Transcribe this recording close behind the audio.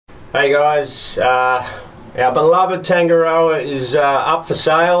Hey guys, our beloved Tangaroa is up for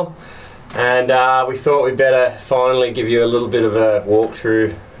sale, and we thought we'd better finally give you a little bit of a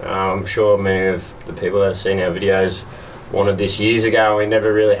walkthrough. I'm sure many of the people that have seen our videos wanted this years ago, and we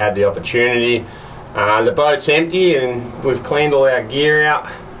never really had the opportunity. The boat's empty and we've cleaned all our gear out.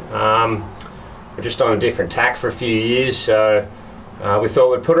 We're just on a different tack for a few years, so we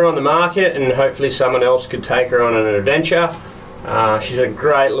thought we'd put her on the market and hopefully someone else could take her on an adventure. She's a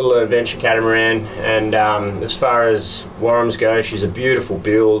great little adventure catamaran, and as far as Wharrams go, she's a beautiful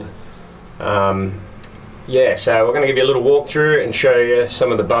build. Yeah, so we're going to give you a little walkthrough and show you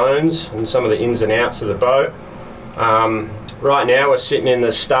some of the bones and some of the ins and outs of the boat. Right now we're sitting in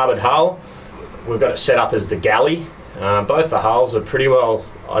the starboard hull. We've got it set up as the galley. Both the hulls are pretty well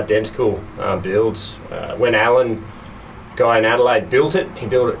identical builds. When Alan, guy in Adelaide, built it, he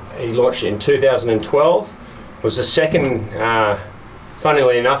launched it in 2012. It was the second,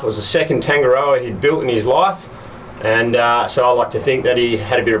 funnily enough, it was the second Tangaroa he'd built in his life, and so I like to think that he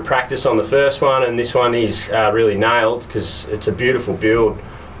had a bit of practice on the first one, and this one he's really nailed because it's a beautiful build.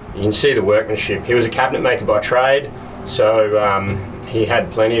 You can see the workmanship. He was a cabinet maker by trade, so he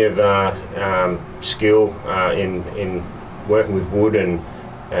had plenty of skill in working with wood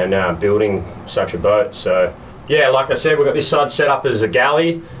and building such a boat. So yeah, like I said, we've got this side set up as a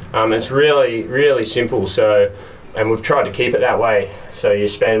galley. It's really simple, so, and we've tried to keep it that way, so you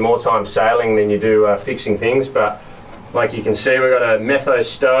spend more time sailing than you do fixing things. But like you can see, we've got a metho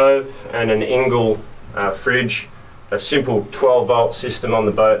stove and an Ingle fridge, a simple 12-volt system on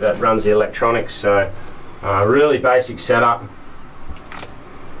the boat that runs the electronics, so really basic setup.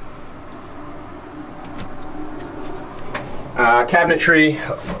 Cabinetry,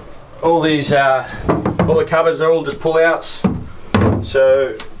 all the cupboards are all just pull-outs,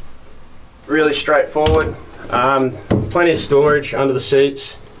 so really straightforward. Plenty of storage under the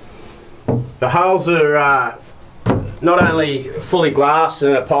seats. The hulls are not only fully glass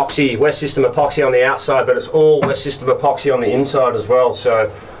and epoxy, West System epoxy on the outside, but it's all West System epoxy on the inside as well. So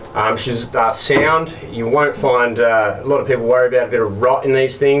she's sound. You won't find, a lot of people worry about a bit of rot in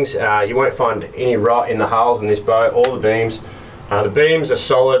these things. You won't find any rot in the hulls in this boat, all the beams. The beams are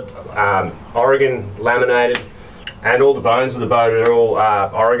solid, Oregon laminated, and all the bones of the boat are all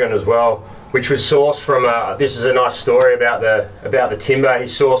Oregon as well, which was sourced from this is a nice story about the timber. He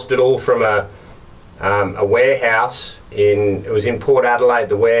sourced it all from a warehouse it was in Port Adelaide,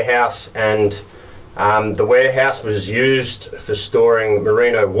 the warehouse, and the warehouse was used for storing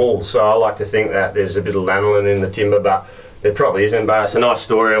merino wool. So I like to think that there's a bit of lanolin in the timber, but there probably isn't, but it's a nice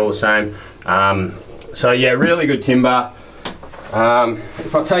story all the same. So yeah, really good timber.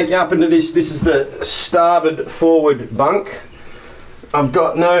 If I take you up into this is the starboard forward bunk. I've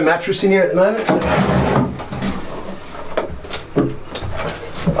got no mattress in here at the moment, so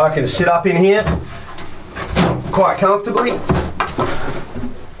I can sit up in here quite comfortably.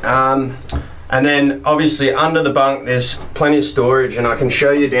 And then obviously under the bunk there's plenty of storage, and I can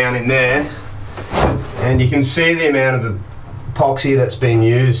show you down in there, and you can see the amount of epoxy that's been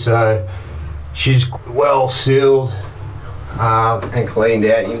used. So she's well sealed and cleaned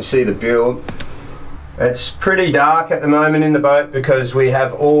out. You can see the build. It's pretty dark at the moment in the boat because we're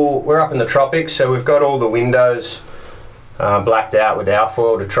up in the tropics, so we've got all the windows blacked out with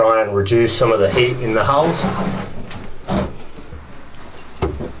alfoil to try and reduce some of the heat in the hulls.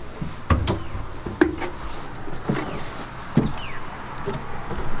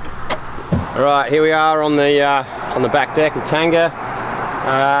 Alright, here we are on the back deck of Tanga.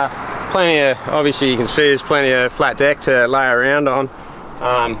 Plenty of, obviously you can see there's plenty of flat deck to lay around on.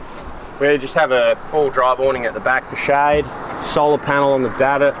 We just have a full drive awning at the back for shade, solar panel on the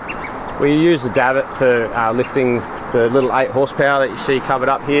davit. We use the davit for lifting the little 8 horsepower that you see covered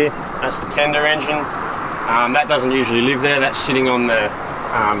up here. That's the tender engine. That doesn't usually live there, that's sitting on the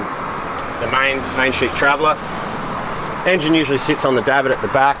main sheet traveller. Engine usually sits on the davit at the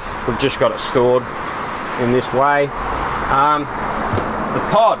back. We've just got it stored in this way. The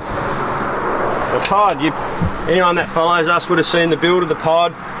pod, anyone that follows us would have seen the build of the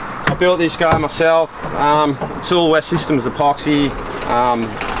pod. I built this guy myself. It's all West Systems epoxy,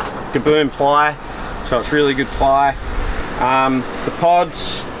 Gaboon ply, so it's really good ply. The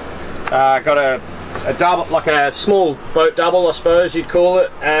pod's got a double, like a small boat double, I suppose you'd call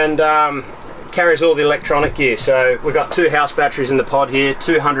it, and carries all the electronic gear. So we've got 2 house batteries in the pod here,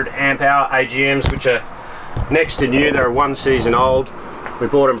 200 amp hour AGMs, which are next to new. They're 1 season old. We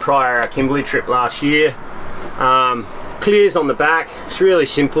bought them prior to our Kimberley trip last year. Clears on the back. It's really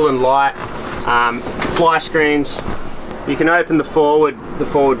simple and light. Fly screens. You can open the forward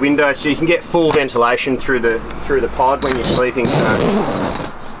window so you can get full ventilation through the pod when you're sleeping. So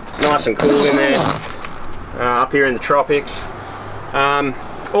nice nice and cool in there, up here in the tropics.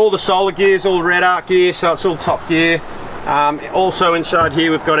 All the solar gears, all red arc gear, so it's all top gear. Also inside here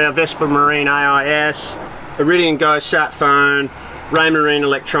we've got our Vespa Marine AIS, Iridium Go sat phone, Raymarine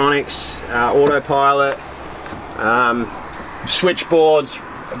electronics, autopilot, switchboards,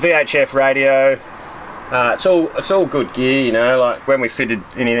 VHF radio. It's all good gear, you know. Like when we fitted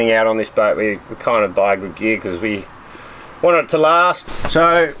anything out on this boat, we kind of buy good gear because we want it to last.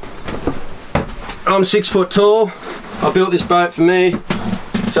 So I'm 6 foot tall. I built this boat for me,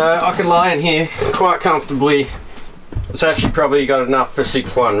 so I can lie in here quite comfortably. It's actually probably got enough for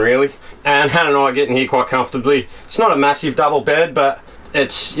 6'1" really. And Hannah and I get in here quite comfortably. It's not a massive double bed, but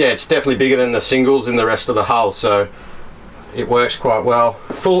it's definitely bigger than the singles in the rest of the hull, so it works quite well.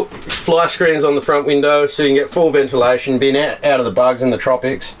 Full fly screens on the front window, so you can get full ventilation, being out of the bugs in the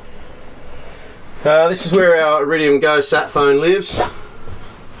tropics. This is where our Iridium Go sat phone lives.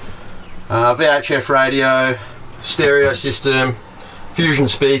 VHF radio, stereo system, fusion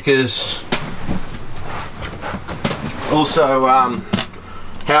speakers. Also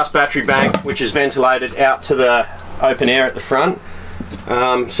house battery bank, which is ventilated out to the open air at the front.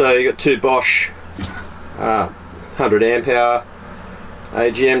 So you got 2 Bosch 100 amp hour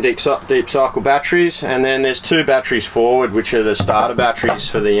AGM deep cycle batteries, and then there's 2 batteries forward, which are the starter batteries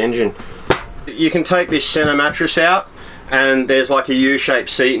for the engine. You can take this center mattress out, and there's like a U-shaped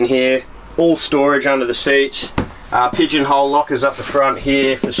seat in here, all storage under the seats, pigeonhole lockers up the front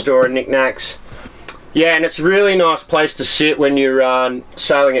here for storing knickknacks. Yeah, and it's a really nice place to sit when you're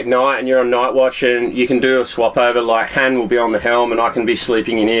sailing at night and you're on night watch, and you can do a swap over. Like Han will be on the helm and I can be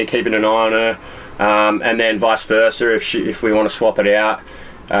sleeping in here, keeping an eye on her, and then vice versa if we want to swap it out.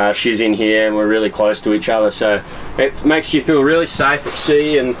 She's in here and we're really close to each other, so it makes you feel really safe at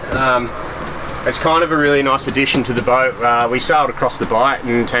sea, and it's kind of a really nice addition to the boat. We sailed across the Bight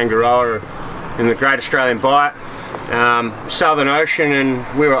in Tangaroa in the Great Australian Bight, Southern Ocean,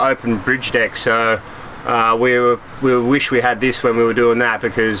 and we were open bridge deck, so we wish we had this when we were doing that,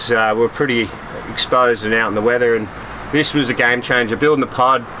 because we're pretty exposed and out in the weather, and this was a game changer. Building the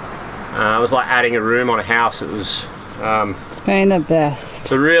pod, it was like adding a room on a house. It was it's been the best.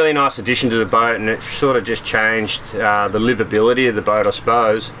 It's a really nice addition to the boat, and it sort of just changed the livability of the boat, I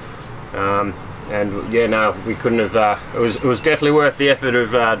suppose. And yeah, no, we couldn't have, it was definitely worth the effort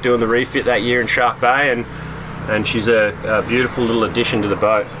of doing the refit that year in Shark Bay, and she's a beautiful little addition to the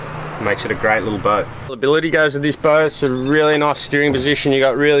boat. Makes it a great little boat. Ability goes with this boat. It's a really nice steering position. You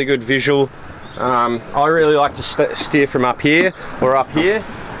got really good visual. I really like to steer from up here or up here.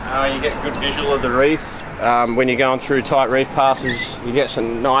 You get good visual of the reef. When you're going through tight reef passes, you get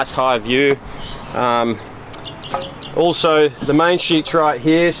some nice high view. Also, the main sheet's right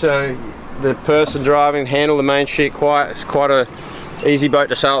here, so the person driving handle the main sheet it's quite a easy boat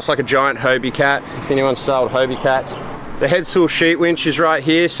to sail. It's like a giant Hobie cat, if anyone's sailed Hobie cats. The headsail sheet winch is right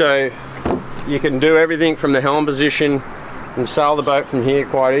here, so you can do everything from the helm position and sail the boat from here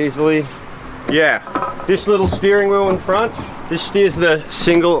quite easily. Yeah, this little steering wheel in front, this steers the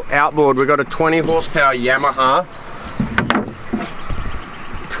single outboard. We've got a 20 horsepower Yamaha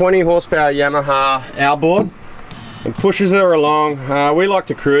outboard. It pushes her along. We like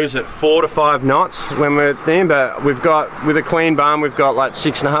to cruise at 4 to 5 knots when we're there, but we've got, with a clean bum, we've got like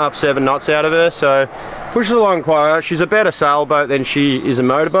 6.5, 7 knots out of her, so pushes along quite well. She's a better sailboat than she is a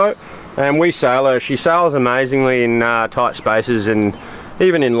motorboat, and we sail her. She sails amazingly in tight spaces, and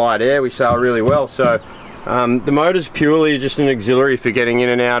even in light air we sail really well. So the motor's purely just an auxiliary for getting in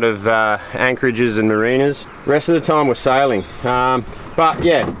and out of anchorages and marinas. The rest of the time we're sailing. But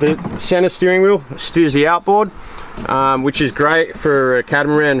yeah, the center steering wheel steers the outboard, which is great for a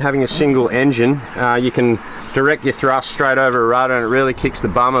catamaran having a single engine. You can direct your thrust straight over a rudder, and it really kicks the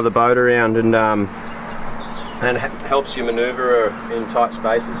bum of the boat around, and helps you maneuver in tight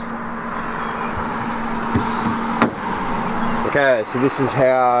spaces. Okay, so this is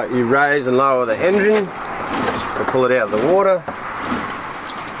how you raise and lower the engine. We'll pull it out of the water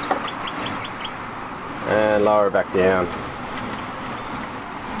and lower it back down.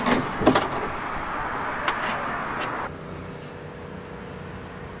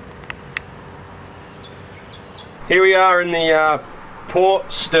 Here we are in the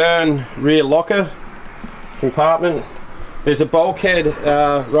port stern rear locker compartment. There's a bulkhead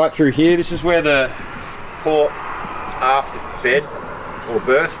right through here. This is where the port aft bed or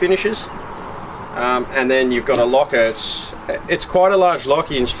berth finishes, and then you've got a locker. It's quite a large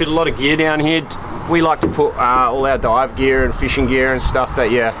locker. You can fit a lot of gear down here. We like to put all our dive gear and fishing gear and stuff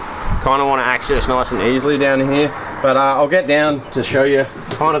that you kind of want to access nice and easily down here, but I'll get down to show you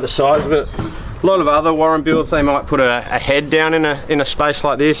kind of the size of it. A lot of other Wharram builds, they might put a head down in a space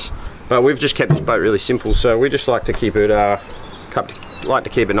like this. But we've just kept this boat really simple, so we just like to keep it nice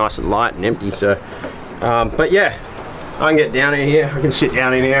and light and empty. So, but yeah, I can get down in here. I can sit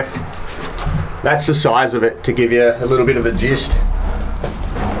down in here. That's the size of it to give you a little bit of a gist.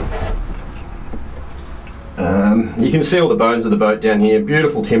 You can see all the bones of the boat down here.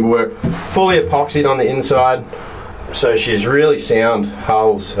 Beautiful timber work, fully epoxied on the inside, so she's really sound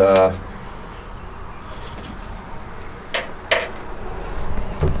hulls.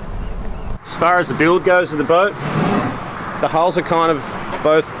 As far as the build goes of the boat, the hulls are kind of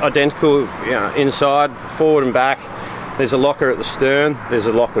both identical, you know, inside, forward and back. There's a locker at the stern, there's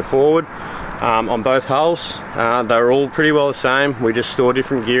a locker forward on both hulls. They're all pretty well the same. We just store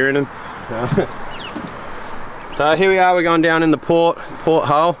different gear in them. So here we are, we're going down in the port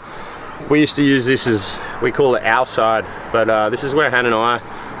hull. We used to use this as, we call it our side, but this is where Hannah and I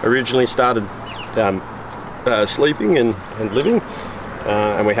originally started sleeping and living.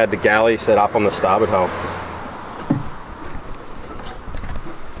 And we had the galley set up on the starboard hull.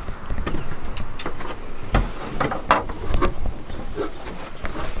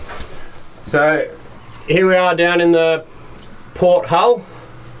 So here we are down in the port hull.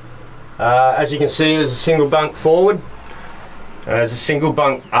 As you can see, there's a single bunk forward. There's a single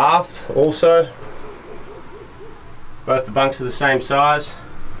bunk aft also. Both the bunks are the same size.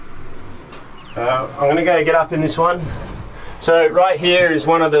 I'm going to go get up in this one. So right here is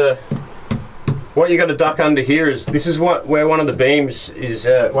one of the, what you got to duck under here is, this is where one of the beams is,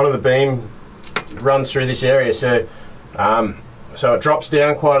 one of the beam runs through this area. So so it drops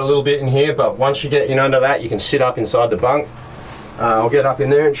down quite a little bit in here, but once you get in under that, you can sit up inside the bunk. I'll get up in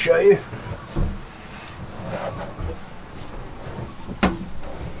there and show you.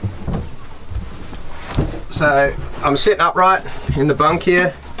 So I'm sitting upright in the bunk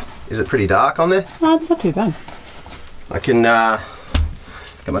here. Is it pretty dark on there? No, it's not too bad. I can got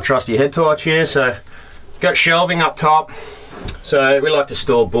my trusty head torch here, so got shelving up top. So we like to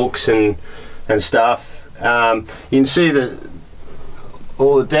store books and stuff. You can see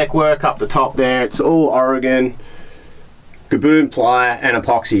all the deck work up the top there. It's all Oregon gaboon ply and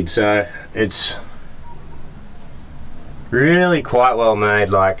epoxied, so it's really quite well made,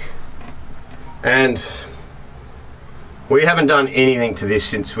 like, and we haven't done anything to this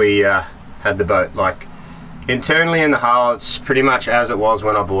since we had the boat. Like, internally in the hull, it's pretty much as it was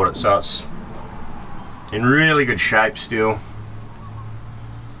when I bought it, so it's in really good shape still.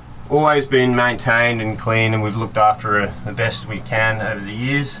 Always been maintained and clean, and we've looked after it the best we can over the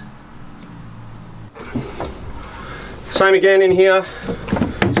years. Same again in here,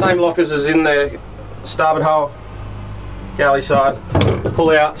 same lockers as in the starboard hull, galley side, pull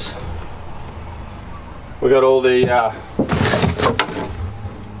outs. We got all the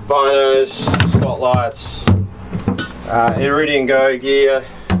binos, spotlights, Iridium Go gear,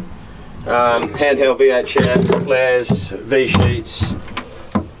 handheld VHF, flares, V-sheets,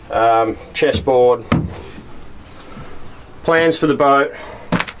 chessboard, plans for the boat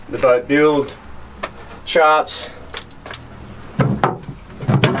build, charts,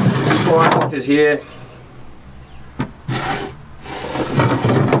 slide lockers here,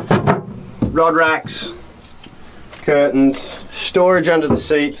 rod racks, curtains, storage under the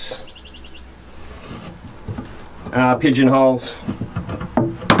seats, pigeonholes,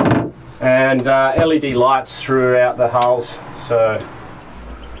 and LED lights throughout the hulls. So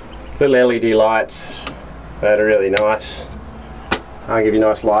little LED lights that are really nice. I'll give you a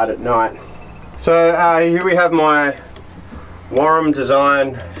nice light at night. So here we have my Wharram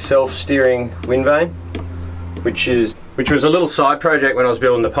design self-steering wind vane, which was a little side project when I was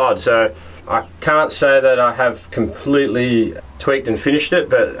building the pod. So I can't say that I have completely tweaked and finished it,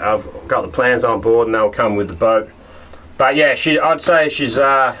 but I've got the plans on board and they'll come with the boat. But yeah, I'd say she's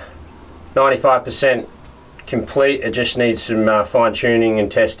 95% complete. It just needs some fine tuning and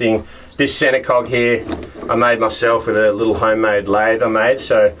testing. This center cog here I made myself with a little homemade lathe I made.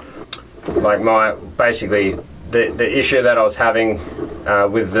 So like basically the issue that I was having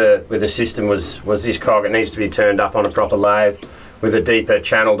with the system was this cog. It needs to be turned up on a proper lathe with a deeper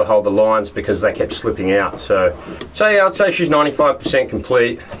channel to hold the lines because they kept slipping out. So yeah, I'd say she's 95%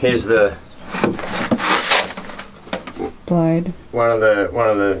 complete. Here's the blade. One of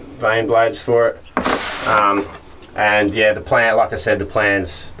the vane blades for it. And yeah, the plan, like I said, the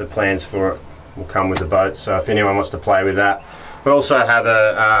plans for it will come with the boat. So if anyone wants to play with that. We also have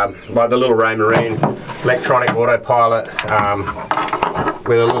like the little Raymarine electronic autopilot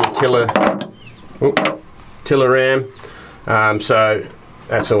with a little tiller ram. So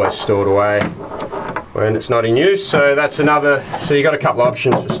that's always stored away when it's not in use. So that's another. So you got a couple of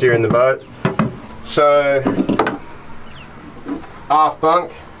options for steering the boat. So aft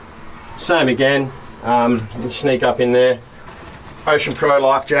bunk, same again. You can sneak up in there. Ocean Pro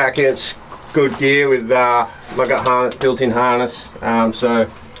life jackets, good gear with I've got built-in harness. So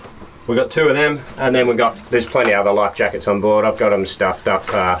we've got 2 of them, and then there's plenty of other life jackets on board. I've got them stuffed up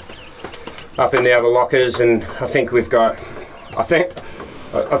in the other lockers, and I think we've got. I think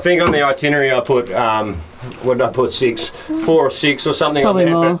on the itinerary I put what did I put, 4 or 6 or something on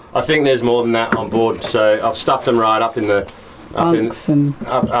there, more. But I think there's more than that on board. So I've stuffed them right up in the up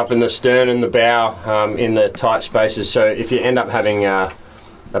in the stern and the bow, in the tight spaces. So if you end up having a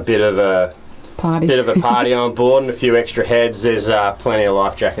bit of a party on board and a few extra heads, there's plenty of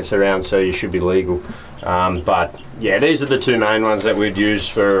life jackets around, so you should be legal. But yeah, these are the 2 main ones that we'd use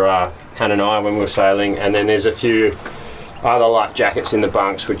for Hannah and I when we were sailing, and then there's a few other life jackets in the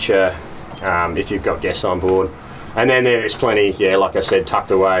bunks, which are if you've got guests on board, and then there's plenty, yeah, like I said,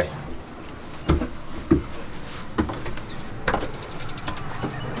 tucked away.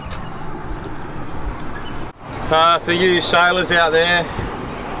 For you sailors out there,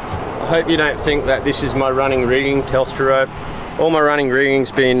 I hope you don't think that this is my running rigging, Telstra rope. All my running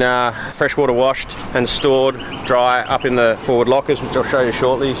rigging's been freshwater washed and stored dry up in the forward lockers, which I'll show you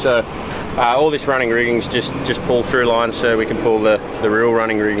shortly. So all this running rigging's just pull through lines, so we can pull the real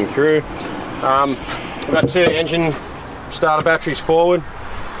running rigging through. We've got 2 engine starter batteries forward.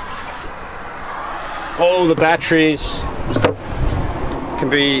 All the batteries can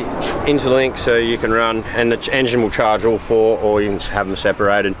be interlinked, so you can run, and the engine will charge all 4, or you can just have them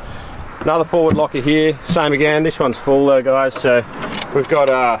separated. Another forward locker here, same again. This one's full though, guys. So we've got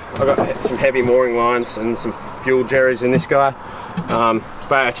I've got some heavy mooring lines and some fuel jerrys in this guy.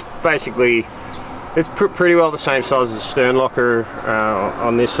 But it's basically, it's pretty well the same size as a stern locker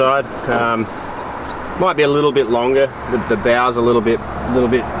on this side. Might be a little bit longer. The bow's a little bit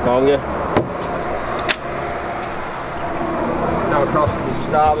longer. Come across to the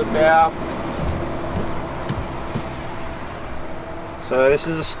starboard bow. So this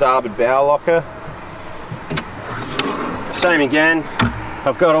is a starboard bow locker. Same again.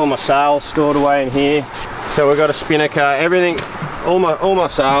 I've got all my sails stored away in here. So we've got a spinnaker. Everything, all my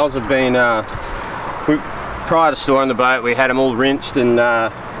sails have been. Prior to storing the boat, we had them all rinsed and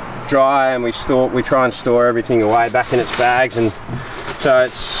dry, and we try and store everything away back in its bags, and so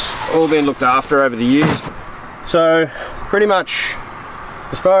it's all been looked after over the years. So pretty much,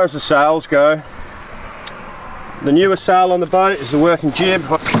 as far as the sails go, the newest sail on the boat is the working jib.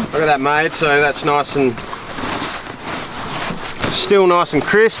 I've got that made, so that's nice and still nice and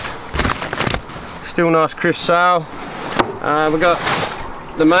crisp. Still nice crisp sail. We've got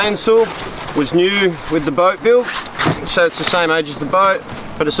the mainsail, was new with the boat built, so it's the same age as the boat,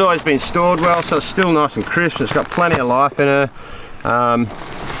 but it's always been stored well, so it's still nice and crisp. It's got plenty of life in her.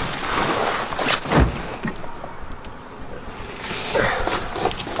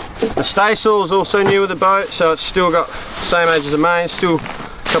 The staysail is also new with the boat, so it's still got the same age as the main, still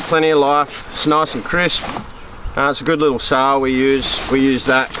got plenty of life. It's nice and crisp. It's a good little sail we use. We use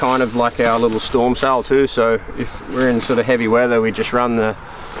that kind of like our little storm sail too, so if we're in sort of heavy weather, we just run the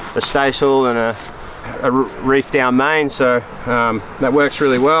staysail and a reef down main, so that works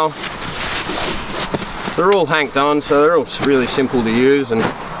really well. They're all hanked on, so they're all really simple to use and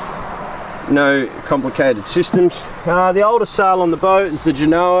no complicated systems. The oldest sail on the boat is the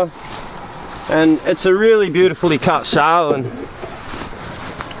Genoa, and it's a really beautifully cut sail, and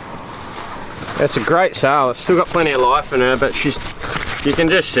it's a great sail. It's still got plenty of life in her, but you can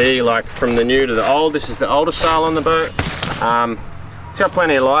just see, like, from the new to the old, this is the oldest sail on the boat. It's got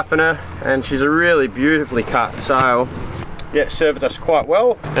plenty of life in her, and she's a really beautifully cut sail. Yeah, it served us quite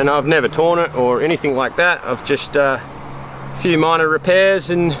well, and I've never torn it or anything like that. I've just a few minor repairs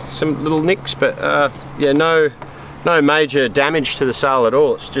and some little nicks, but yeah, no major damage to the sail at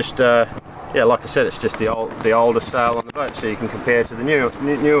all. It's just yeah, like I said, it's just the oldest sail on the boat, so you can compare to the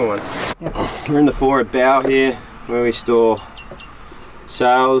newer ones. Yep. We're in the forward bow here, where we store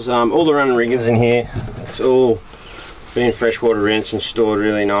sails. All the running riggers in here, it's all been freshwater rinsed and stored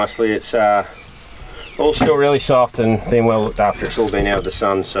really nicely. It's all still really soft and been well looked after. It's all been out of the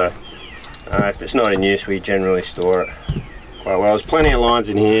sun, so if it's not in use, we generally store it quite well. There's plenty of lines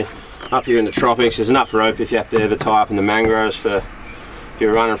in here. Up here in the tropics, there's enough rope if you have to ever tie up in the mangroves for if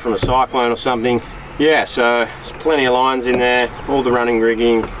you're running from a cyclone or something. Yeah, so there's plenty of lines in there, all the running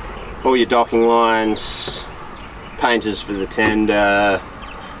rigging, all your docking lines, painters for the tender,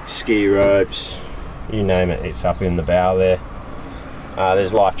 ski ropes, you name it, it's up in the bow there.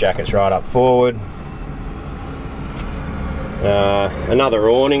 There's life jackets right up forward. Another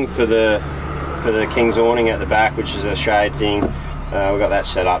awning for the King's awning at the back, which is a shade thing. We've got that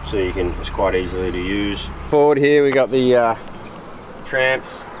set up so it's quite easily to use. Forward here we got the tramps,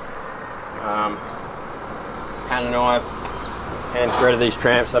 Hannah and I hand threaded these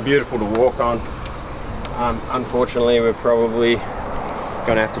tramps. They're beautiful to walk on. Unfortunately, we're probably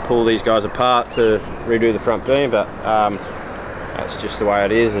going to have to pull these guys apart to redo the front beam, but that's just the way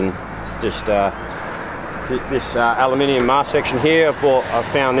it is. And it's just this aluminium mast section here. I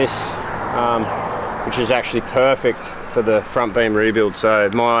found this, which is actually perfect for the front beam rebuild. So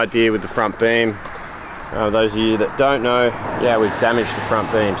my idea with the front beam, those of you that don't know, yeah, we've damaged the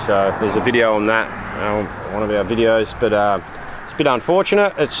front beam. So there's a video on that, one of our videos, but it's a bit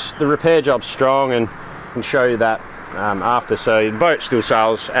unfortunate. The repair job's strong, and can show you that after. So the boat still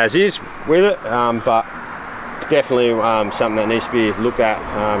sails as is with it, but definitely something that needs to be looked at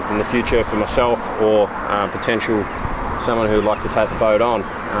in the future for myself or potential someone who would like to take the boat on.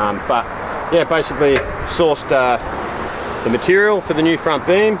 But yeah, basically sourced the material for the new front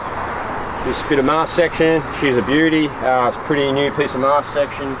beam. This bit of mast section, she's a beauty. It's a pretty new piece of mast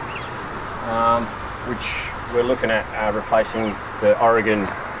section, which we're looking at replacing the Oregon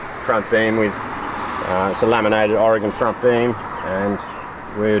front beam with. It's a laminated Oregon front beam, and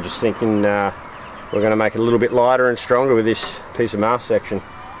we're just thinking we're going to make it a little bit lighter and stronger with this piece of mast section,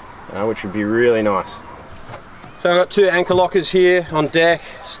 which would be really nice. So I've got two anchor lockers here on deck.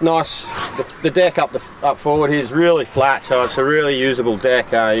 It's nice. The deck up forward here is really flat, so it's a really usable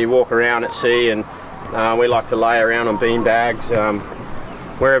deck. You walk around at sea, and we like to lay around on bean bags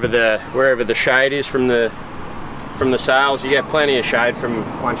wherever the shade is from the sails. You get plenty of shade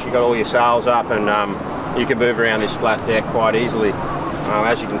from once you got all your sails up, and you can move around this flat deck quite easily.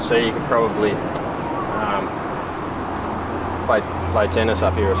 As you can see, you can probably play tennis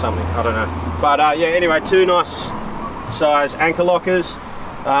up here or something, I don't know. But yeah, anyway, two nice size anchor lockers.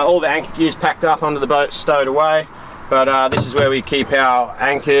 All the anchor gear's packed up under the boat, stowed away, but this is where we keep our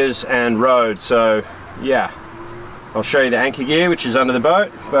anchors and rode. So yeah, I'll show you the anchor gear, which is under the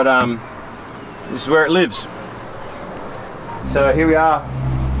boat, but this is where it lives. So here we are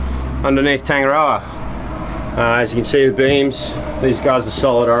underneath Tangaroa. As you can see, the beams, these guys are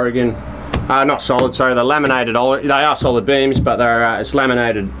solid Oregon. Not solid, sorry, they're laminated. They are solid beams, but they're it's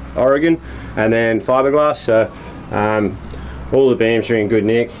laminated Oregon and then fiberglass. So all the beams are in good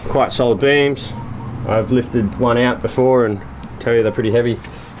nick, quite solid beams. I've lifted one out before and tell you they're pretty heavy.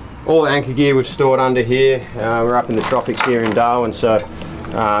 All the anchor gear was stored under here. We're up in the tropics here in Darwin, so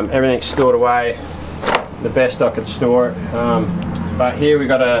everything's stored away the best I could store it. But here we've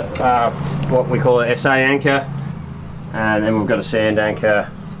got a what we call an SA anchor, and then we've got a sand anchor.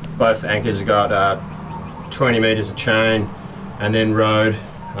 Both anchors have got 20 meters of chain, and then rode.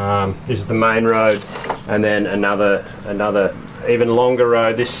 This is the main rode, and then another even longer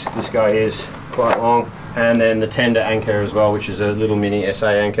rode. This guy here is quite long, and then the tender anchor as well, which is a little mini SA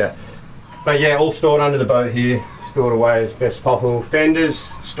anchor. But yeah, all stored under the boat here, stored away as best possible.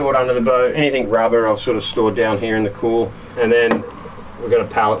 Fenders stored under the boat. Anything rubber I've sort of stored down here in the cool, and then we've got a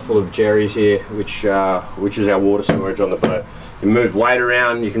pallet full of jerrys here, which is our water storage on the boat. You move weight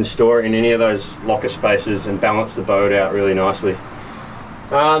around, you can store it in any of those locker spaces and balance the boat out really nicely.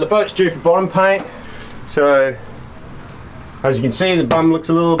 The boat's due for bottom paint, so as you can see, the bum looks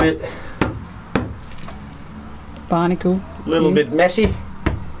a little bit barnacle, bit messy,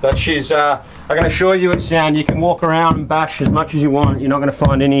 but she's I can assure you it's sound. You can walk around and bash as much as you want. You're not going to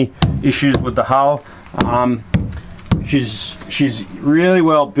find any issues with the hull. She's really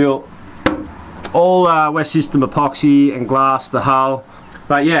well built. All West System epoxy and glass, the hull.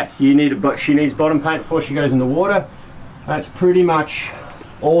 But yeah, she needs bottom paint before she goes in the water. That's pretty much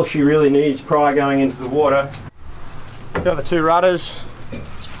all she really needs prior going into the water. Got the two rudders.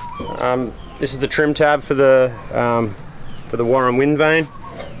 This is the trim tab for the Wharram wind vane.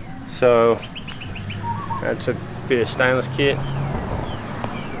 So that's a bit of stainless kit.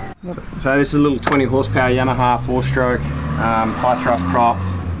 Yep. So this is a little 20 horsepower Yamaha 4-stroke high thrust prop,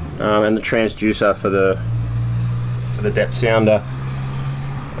 and the transducer for the depth sounder,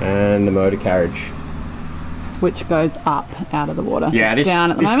 and the motor carriage, which goes up out of the water. Yeah, it's down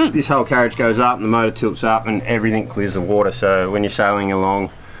at the moment. This whole carriage goes up and the motor tilts up and everything clears the water, so when you're sailing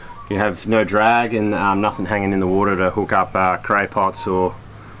along you have no drag and nothing hanging in the water to hook up cray pots or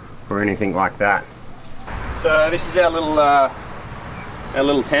anything like that. So this is our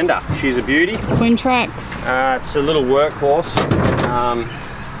little tender. She's a beauty. Twin tracks. It's a little workhorse.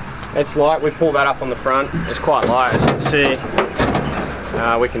 It's light. We pull that up on the front. It's quite light, as you can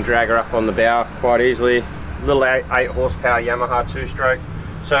see. We can drag her up on the bow quite easily. Little 8 horsepower Yamaha 2-stroke.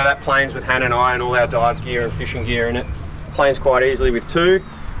 So that planes with Hannah and I and all our dive gear and fishing gear in it. Planes quite easily with two.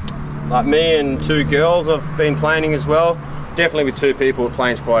 Like me and two girls I've been planing as well. Definitely with two people it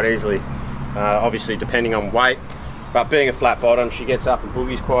planes quite easily. Obviously depending on weight. But being a flat bottom, she gets up and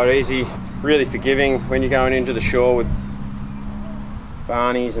boogies quite easy. Really forgiving when you're going into the shore with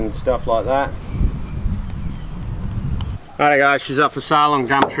barnies and stuff like that. Alright guys, she's up for sale on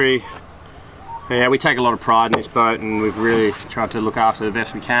Gumtree. Yeah, we take a lot of pride in this boat, and we've really tried to look after her the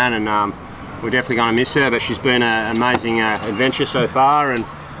best we can, and we're definitely going to miss her, but she's been an amazing adventure so far, and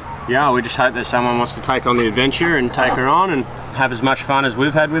yeah, we just hope that someone wants to take on the adventure and take her on and have as much fun as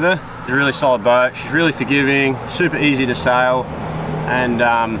we've had with her. She's a really solid boat, she's really forgiving, super easy to sail, and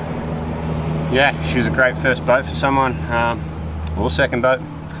yeah, she's a great first boat for someone, or second boat,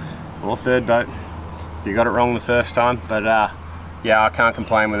 or third boat, if you got it wrong the first time. But yeah, I can't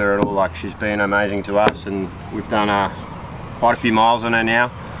complain with her at all. Like, she's been amazing to us, and we've done quite a few miles on her now.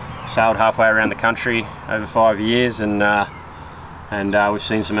 Sailed halfway around the country over 5 years, and we've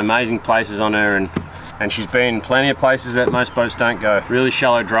seen some amazing places on her, and she's been plenty of places that most boats don't go. Really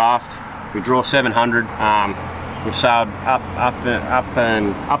shallow draft. We draw 700. We've sailed up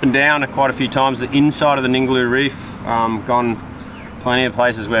and down quite a few times the inside of the Ningaloo Reef. Gone plenty of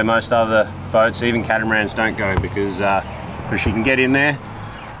places where most other boats, even catamarans, don't go, because she can get in there.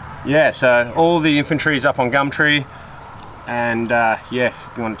 Yeah, so all the infantry is up on Gumtree, and yeah, if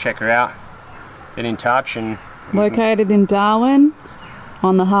you want to check her out, get in touch. And located in Darwin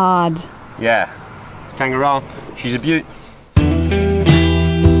on the hard. Yeah, Tangaroa, she's a beaut.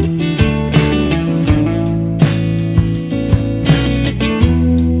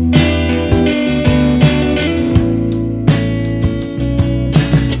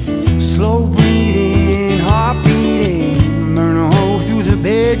 Slow breathing, heart beating, burn a hole through the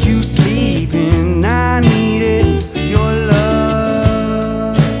bed you sleep in. I needed your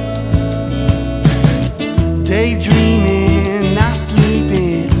love. Daydreaming, not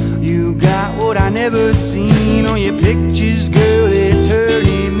sleeping. You got what I never seen on your pictures, girl, they're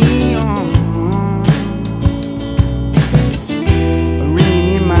turning me on.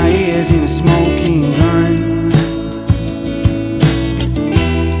 Ringing in my ears in a smoking gun.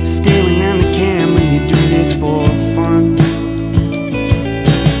 For fun,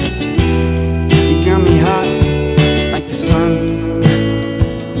 you got me hot like the sun.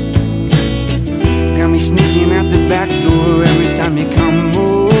 Got me sneaking out the back door every time you come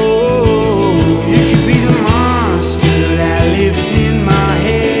home. You could be the monster that lives in my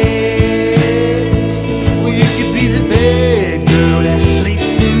head, or you could be the bad girl that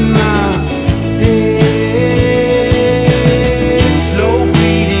sleeps in my bed. Slow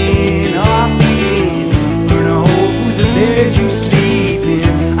breathing, heart beating, you sleep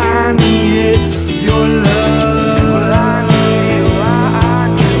in. I needed your love. I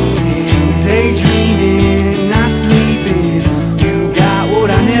need it. Daydreaming, not sleeping. You got what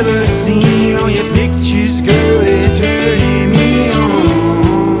I never seen on your pictures, girl, they're turning me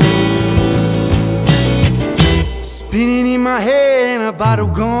on. Spinning in my head and a bottle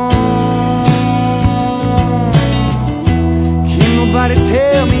gone. Can't nobody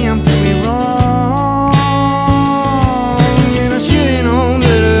tell me I'm doing wrong.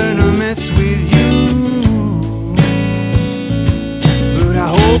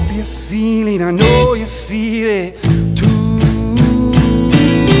 I know you feel it too.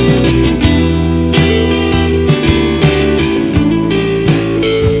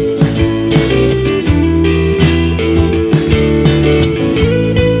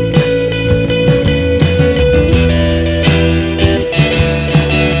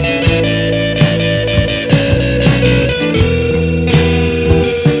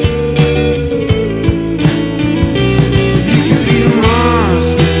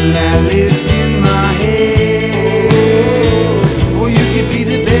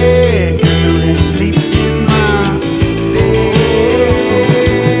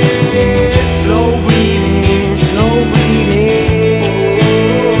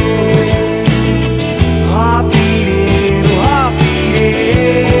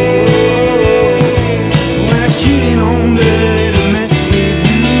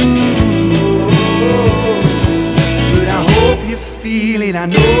 I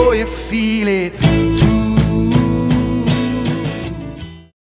know you feel it.